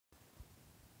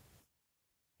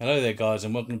Hello there guys,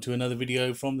 and welcome to another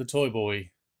video from the Toy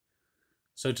Boy.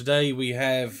 So today we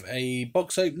have a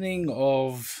box opening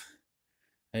of,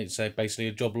 it's basically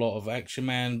a job lot of Action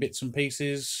Man bits and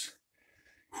pieces.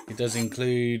 It does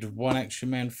include one Action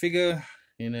Man figure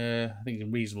in I think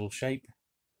in reasonable shape,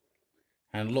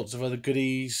 and lots of other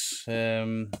goodies.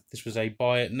 This was a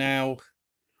buy it now,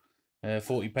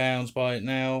 £40 buy it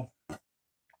now,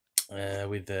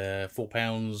 with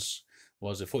 £4,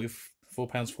 was it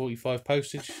 £44.45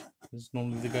 postage is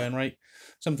normally the going rate,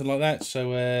 something like that.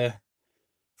 So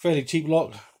fairly cheap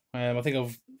lot. I think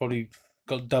I've probably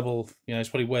got double, it's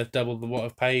probably worth double than what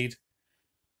I've paid.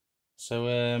 So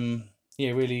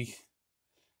yeah, really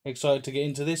excited to get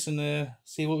into this and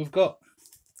see what we've got.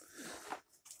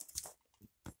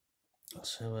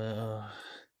 So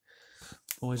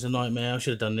always a nightmare. I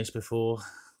should have done this before.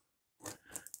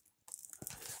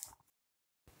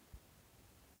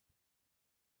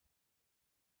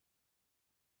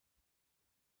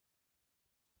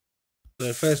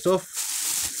 So first off,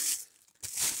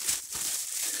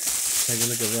 take a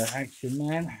look at the Action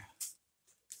Man.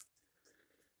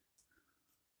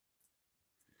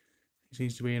 He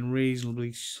seems to be in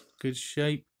reasonably good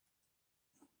shape.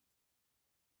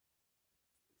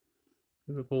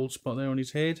 With a bald spot there on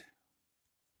his head.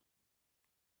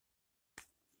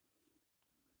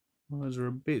 Eyes are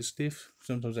a bit stiff.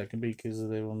 Sometimes that can be because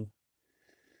they're on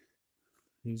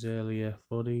these earlier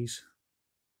bodies.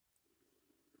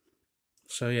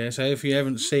 So yeah, so if you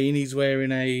haven't seen, he's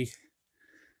wearing a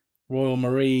Royal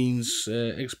Marines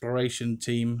exploration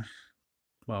team,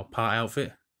 well, part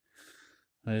outfit.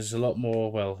 There's a lot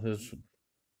more. Well,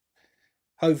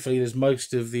 hopefully there's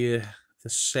most of the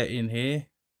set in here.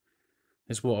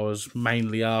 It's what I was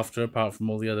mainly after, apart from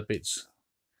all the other bits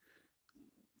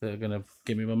that are going to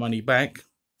give me my money back.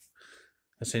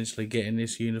 Essentially getting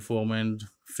this uniform and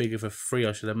figure for free,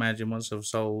 I should imagine, once I've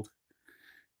sold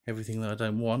everything that I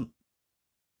don't want.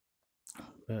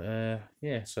 But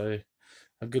yeah, so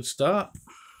a good start.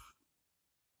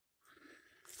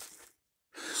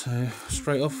 So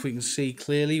straight off we can see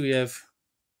clearly we have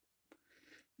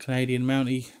Canadian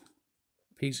Mountie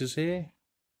pieces here,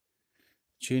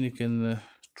 tunic and the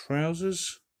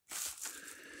trousers.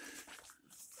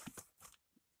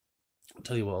 I'll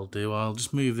tell you what I'll do, I'll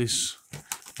just move this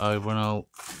over and I'll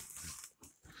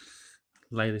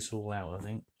lay this all out, I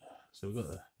think. So we've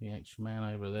got the Action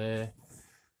Man over there,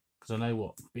 because I know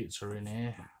what bits are in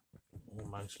here, or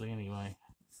mostly anyway.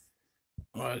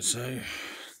 Right, so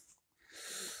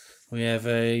we have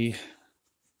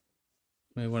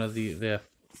one of the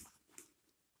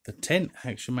tent,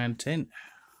 Action Man tent,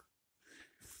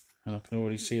 and I can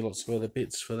already see lots of other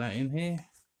bits for that in here.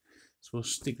 So we'll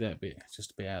stick that bit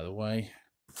just a bit out of the way.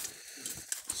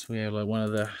 So we have like one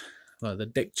of the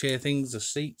deck chair things, the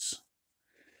seats.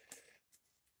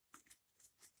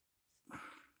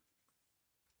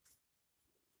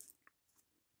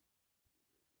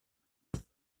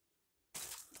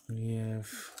 We have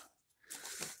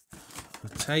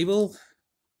the table.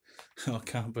 I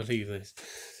can't believe this.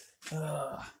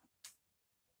 That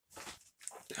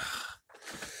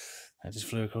just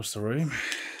flew across the room.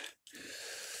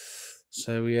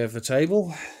 So we have the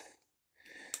table.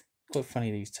 Quite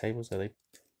funny, these tables, how they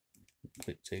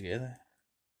clip together.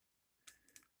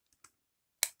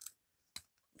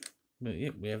 But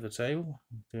yep, we have the table.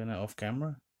 I'm doing that off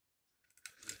camera.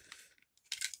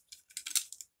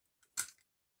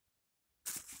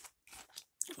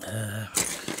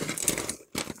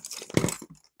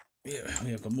 Yeah,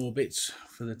 we have got more bits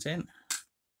for the tent.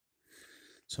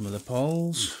 Some of the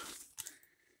poles.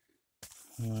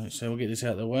 Alright, so we'll get this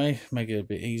out of the way, make it a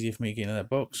bit easier for me to get into that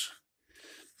box.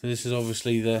 So this is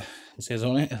obviously it says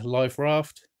on it, life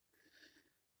raft.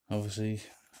 Obviously,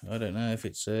 I don't know if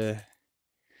it's got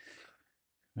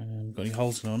any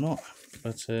holes in it or not,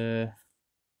 but I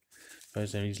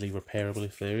suppose they're easily repairable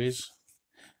if there is.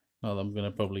 Not that I'm going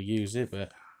to probably use it,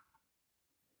 but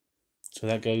so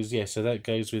that goes, yeah, so that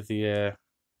goes with the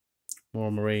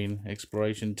Royal Marine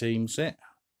exploration team set.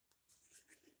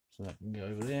 So that can go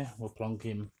over there. We'll plonk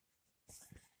him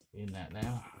in that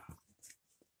now.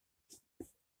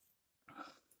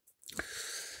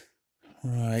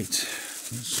 Right,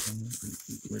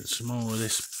 some more of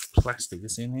this plastic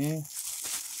that's in here.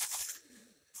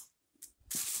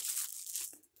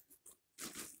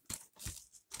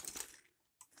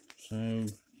 So you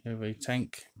have a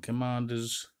tank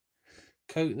commander's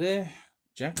coat there,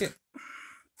 jacket.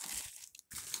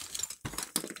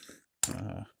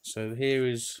 So here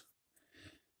is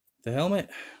the helmet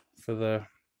for the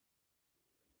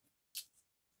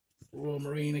Royal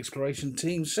Marine Exploration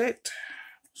Team set.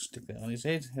 Stick that on his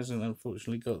head. Hasn't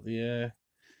unfortunately got the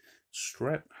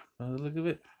strap by the look of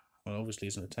it. Well, obviously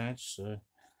isn't attached, so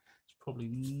it's probably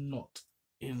not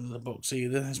in the box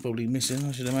either. It's probably missing,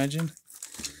 I should imagine.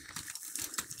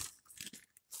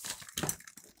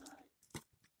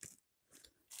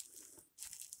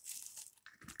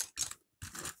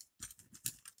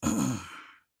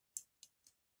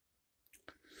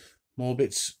 More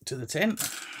bits to the tent,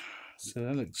 so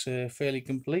that looks fairly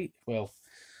complete. Well,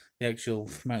 the actual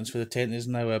mounts for the tent, there's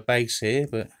no base here,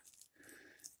 but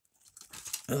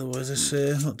otherwise it's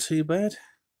not too bad.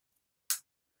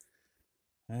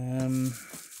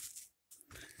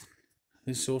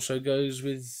 This also goes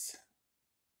with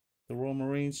the Royal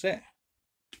Marine set.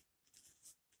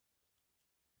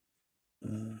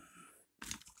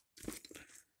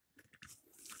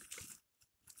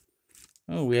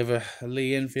 Oh, we have a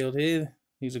Lee Enfield here.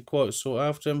 These are quite sought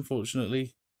after,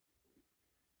 unfortunately.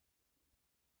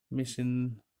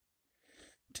 Missing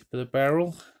tip of the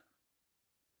barrel.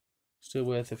 Still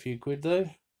worth a few quid though.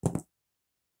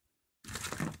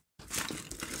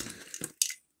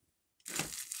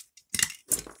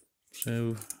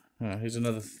 So here's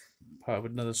another part of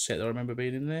another set that I remember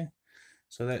being in there.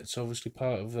 So that's obviously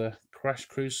part of the Crash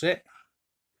Crew set.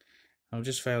 I've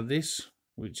just found this,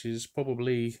 which is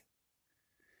probably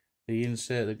the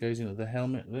insert that goes into the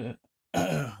helmet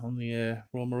on the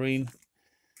Royal Marine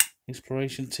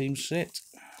Exploration Team set.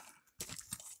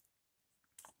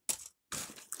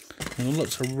 And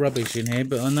lots of rubbish in here,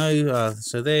 but I know,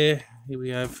 so here we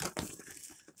have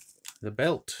the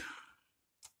belt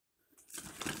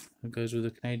that goes with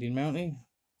the Canadian mounting.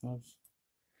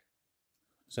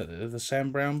 Is that the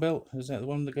Sam Brown belt? Is that the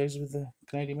one that goes with the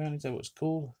Canadian mounting? Is that what it's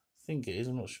called? I think it is,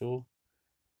 I'm not sure.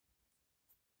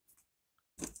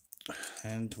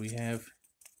 And we have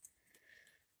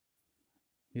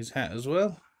his hat as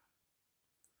well.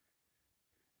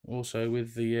 Also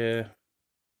with the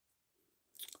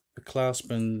clasp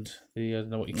and the, I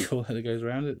don't know what you call it that goes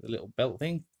around it, the little belt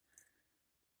thing.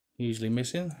 Usually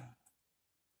missing.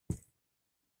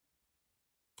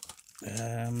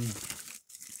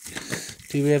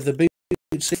 Do we have the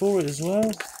boots for it as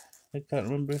well? I can't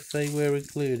remember if they were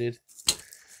included.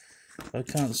 I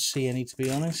can't see any, to be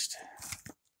honest.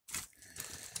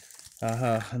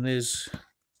 Aha, and there's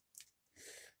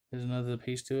another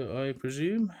piece to it, I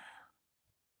presume.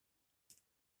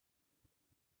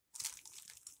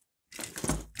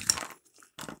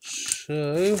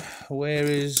 So where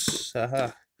is,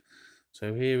 aha,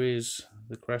 so here is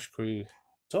the Crash Crew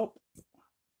top,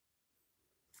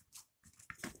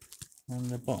 and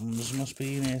the bottoms must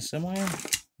be in here somewhere.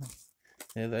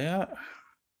 There they are.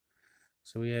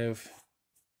 So we have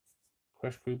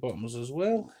Crash Crew bottoms as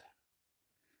well,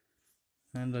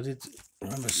 and I did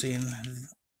remember seeing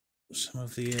some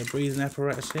of the breathing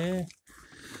apparatus here.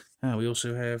 We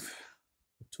also have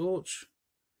a torch.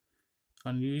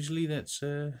 Unusually, that's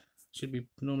should be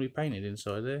normally painted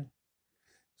inside there,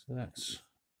 so that's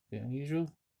a bit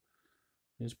unusual.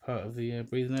 It's part of the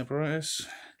breathing apparatus.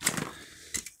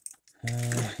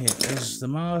 Yeah, there's the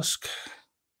mask.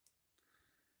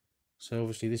 So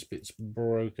obviously this bit's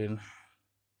broken.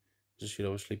 There should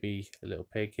obviously be a little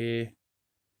peg here,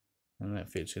 and that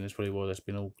fits in. That's probably why that's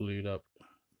been all glued up.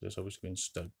 It's obviously been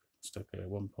stuck there at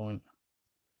one point.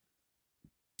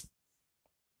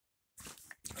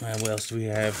 What else do we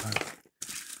have?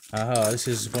 Aha, this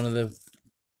is one of the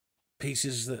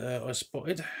pieces that I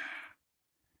spotted.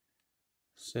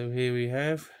 So here we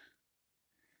have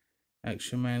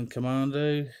Action Man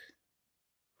Commando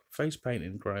face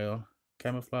painting crayon,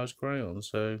 camouflage crayon.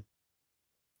 So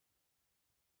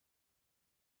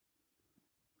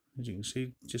as you can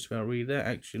see, just about read that,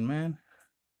 Action Man.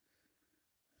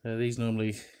 These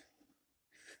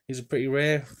are pretty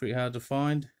rare, pretty hard to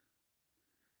find,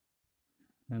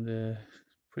 and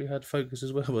pretty hard to focus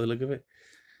as well by the look of it.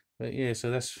 But yeah,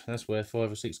 so that's worth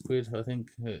 5 or 6 quid, I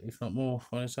think, if not more,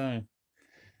 on its own.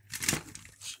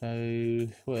 So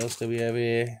what else do we have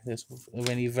here? That's of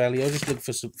any value. I'll just look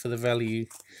for the value,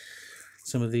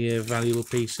 some of the valuable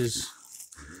pieces.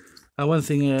 One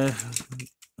thing,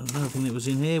 another thing that was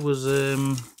in here was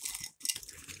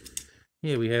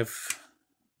yeah, we have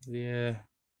the I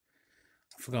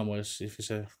forgot what if it's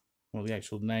what the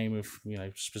actual name of,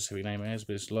 specific name it is,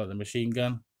 but it's like the machine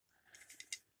gun,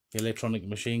 the electronic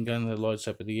machine gun that lights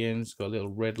up at the end. It's got a little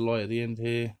red light at the end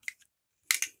here.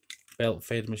 Belt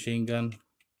fed machine gun.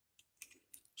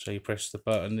 So you press the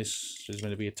button. This is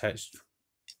going to be attached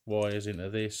wires into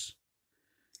this,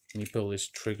 and you pull this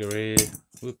trigger here.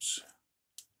 Whoops.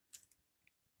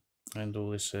 And all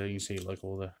this, you can see like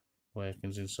all the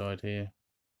workings inside here.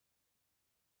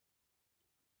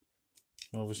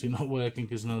 Obviously not working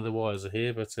because none of the wires are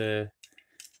here, but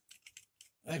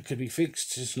that could be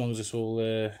fixed as long as it's all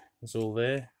there.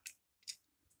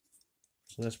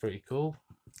 So that's pretty cool.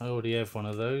 I already have one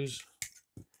of those,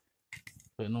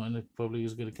 but not in probably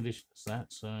as good a condition as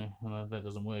that, so that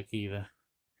doesn't work either.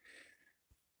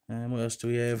 And what else do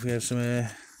we have? We have some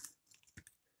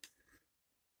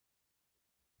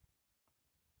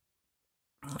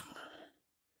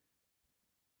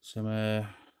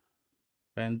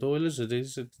bandoilers. Are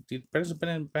these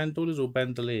bandoilers or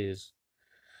bandoliers?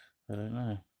 I don't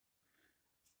know.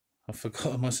 I've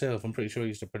forgotten myself. I'm pretty sure I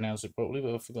used to pronounce it properly,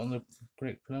 but I've forgotten the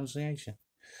correct pronunciation.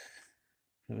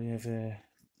 But we have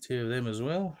 2 of them as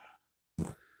well.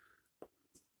 So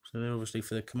they're obviously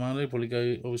for the commando.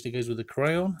 Obviously goes with the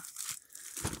crayon.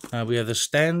 We have the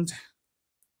stand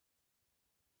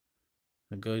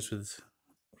that goes with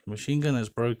machine gun. That's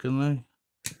broken though.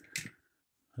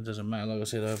 It doesn't matter. Like I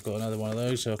said, I've got another one of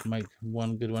those, so I can make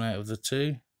one good one out of the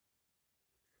 2.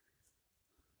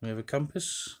 We have a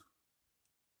compass.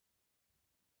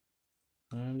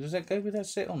 Does that go with that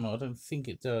set or not? I don't think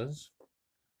it does. I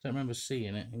don't remember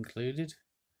seeing it included.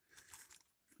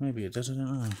 Maybe it does, I don't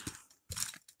know.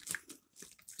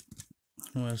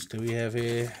 What else do we have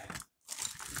here?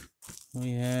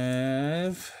 We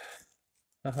have...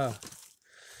 Aha.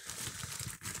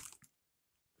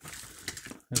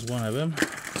 There's one of them.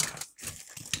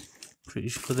 Pretty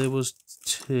sure there was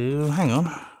 2. Hang on.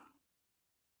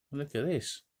 Look at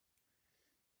this.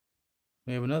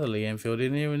 We have another Lee Enfield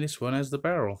in here, and this one has the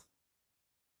barrel.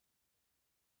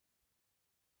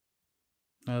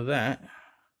 Now that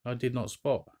I did not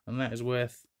spot, and that is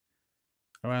worth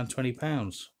around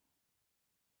 £20.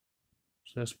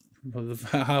 So that's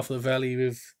half the value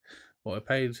of what I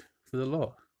paid for the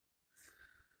lot.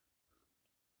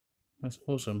 That's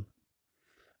awesome.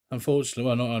 Unfortunately,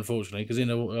 well, not unfortunately, because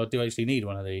I do actually need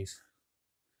one of these.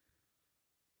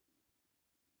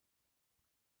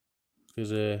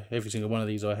 Because every single one of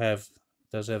these I have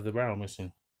does have the barrel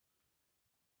missing,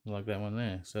 like that one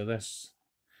there. So that's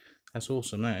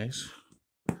awesome. That is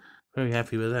very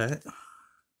happy with that.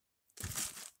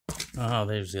 Ah,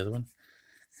 there's the other one.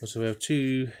 So we have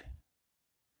 2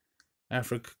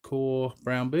 Africa Core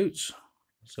brown boots.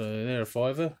 So they're a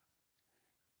 £5,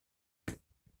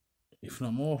 if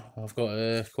not more. I've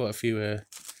got quite a few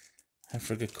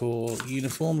Africa Core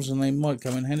uniforms, and they might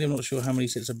come in handy. I'm not sure how many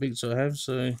sets of boots I have,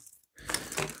 so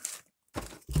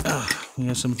we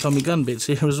have some Tommy gun bits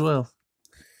here as well.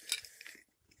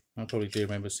 I probably do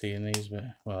remember seeing these, but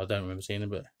well, I don't remember seeing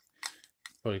them, but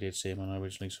probably did see them when I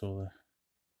originally saw them.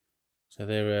 So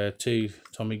there are 2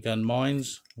 Tommy gun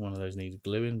mines. One of those needs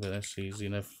gluing, but that's easy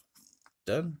enough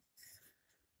done.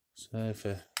 So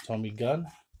for Tommy gun.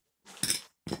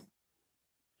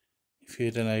 If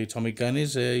you don't know who Tommy gun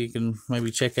is, you can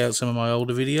maybe check out some of my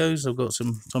older videos. I've got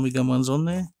some Tommy gun ones on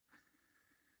there.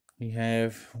 We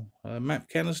have a map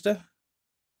canister.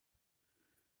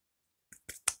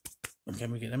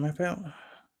 Can we get the map out?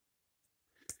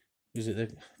 Is it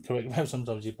the correct map?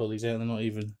 Sometimes you pull these out and they're not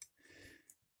even...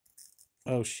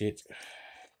 Oh shit.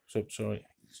 So sorry,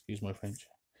 excuse my French.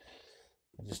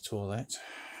 I just tore that.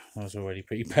 I was already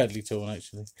pretty badly torn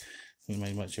actually. It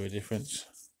made much of a difference.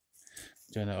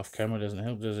 Doing that off camera doesn't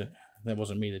help, does it? That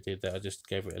wasn't me that did that. I just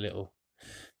gave it a little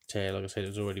tear. Like I said, it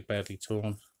was already badly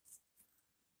torn.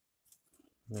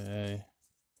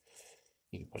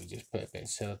 You can probably just put a bit of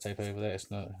sellotape over there.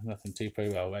 It's nothing too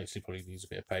pretty. I'll actually probably use a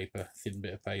bit of paper, thin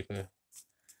bit of paper,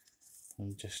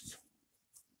 and just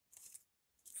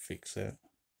fix that.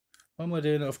 Why am I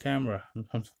doing it off camera?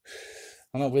 I'm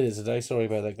not with it today. Sorry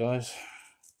about that, guys.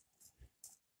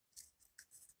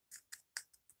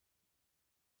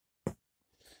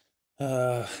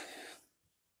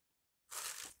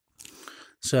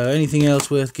 So anything else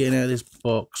worth getting out of this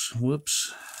box?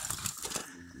 Whoops.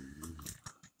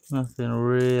 Nothing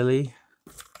really.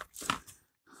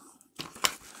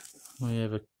 We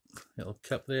have a little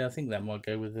cup there. I think that might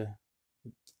go with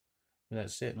that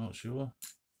set. Not sure.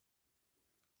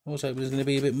 I was hoping there's going to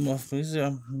be a bit more.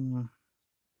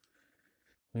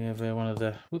 We have one of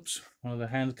the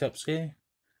hand cups here.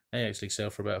 They actually sell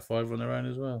for about £5 on their own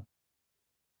as well.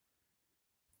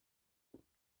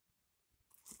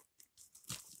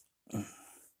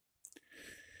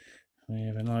 We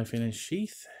have a knife in its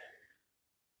sheath.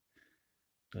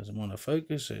 Doesn't want to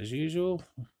focus as usual.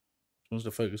 Wants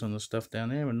to focus on the stuff down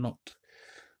there and not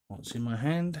what's in my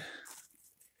hand.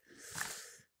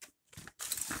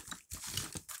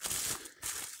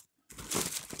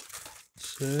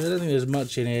 So I don't think there's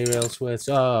much in here elsewhere.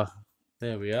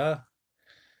 There we are.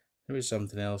 There is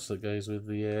something else that goes with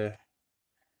the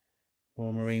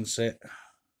Royal Marine set,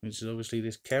 which is obviously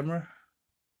this camera.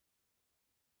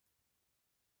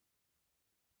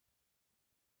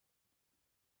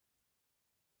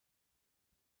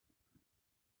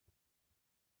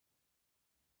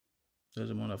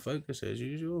 Doesn't want to focus as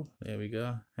usual. There we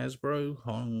go. Hasbro,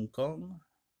 Hong Kong.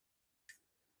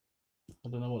 I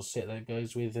don't know what set that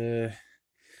goes with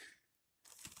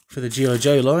for the G.I.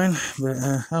 Joe line, but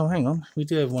oh, hang on, we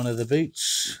do have one of the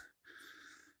boots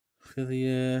for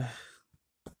the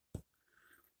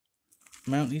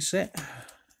Mountie set.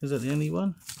 Is that the only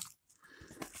one?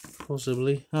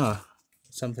 Possibly. Ah,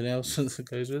 something else that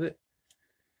goes with it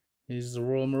is the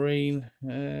Royal Marine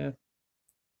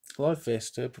life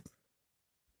vest, if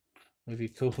you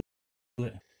call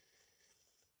it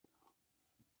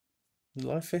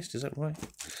life vest. Is that right?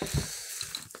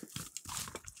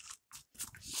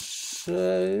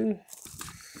 So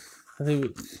I think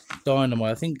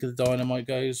dynamite. I think the dynamite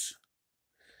goes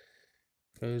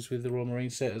with the Royal Marine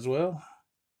set as well.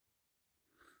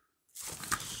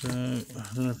 So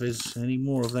I don't know if there's any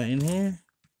more of that in here.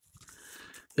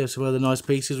 There's some other nice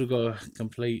pieces. We've got a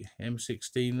complete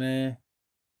M16 there.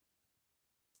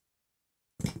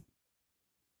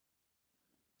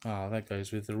 Ah, that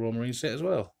goes with the Royal Marine set as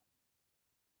well.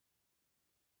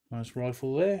 Nice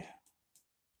rifle there.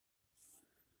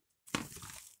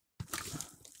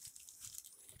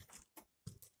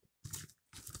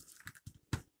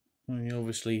 We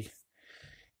obviously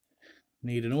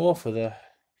need an oar for the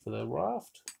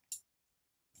raft,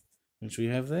 which we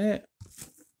have there.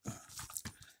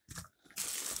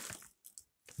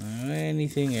 Now,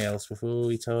 anything else before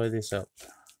we tie this up?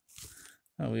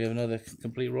 Oh, we have another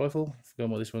complete rifle. I've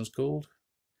forgotten what this one's called.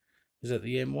 Is that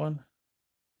the M1?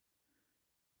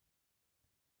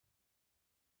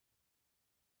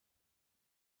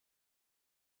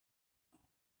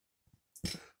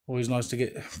 Always nice to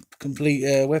get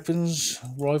complete weapons,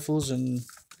 rifles and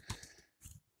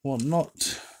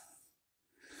whatnot.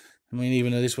 I mean,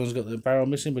 even though this one's got the barrel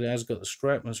missing, but it has got the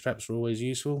strap, and the straps are always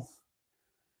useful.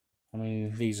 I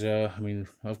mean, these are, I mean,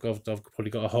 I've probably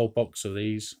got a whole box of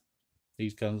these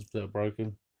guns that are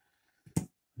broken.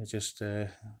 They're just,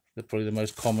 they're probably the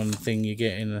most common thing you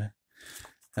get in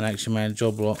an Action Man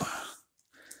job lot.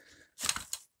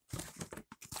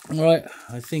 Right,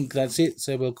 I think that's it,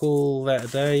 so we'll call that a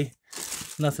day.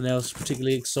 Nothing else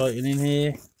particularly exciting in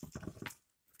here.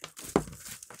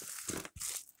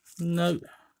 No.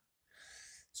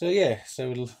 So yeah, so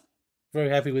we're very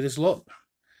happy with this lot.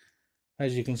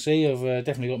 As you can see, I've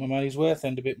definitely got my money's worth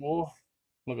and a bit more.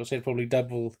 Like I said, probably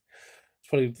double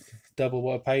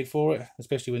what I paid for it,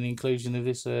 especially with the inclusion of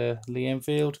this Lee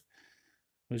Enfield,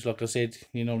 which, like I said,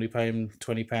 you normally pay him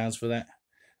 £20 for that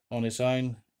on its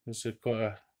own. It's quite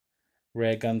a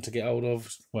rare gun to get hold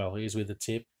of. Well, it is with the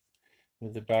tip,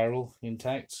 with the barrel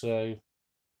intact. So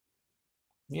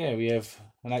yeah, we have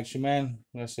an Action Man.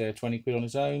 That's 20 quid on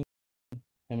its own.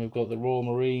 And we've got the Royal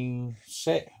Marine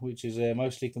set, which is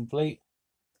mostly complete.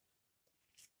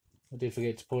 I did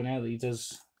forget to point out that he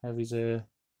does have his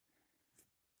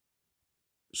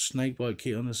snakebite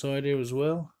kit on the side here as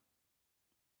well.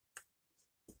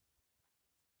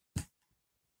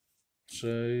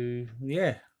 So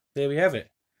yeah, there we have it.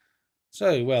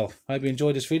 So, well, I hope you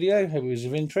enjoyed this video. Hope it was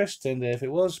of interest, and if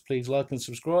it was, please like and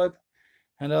subscribe,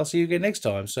 and I'll see you again next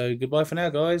time. So goodbye for now,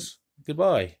 guys.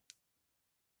 Goodbye.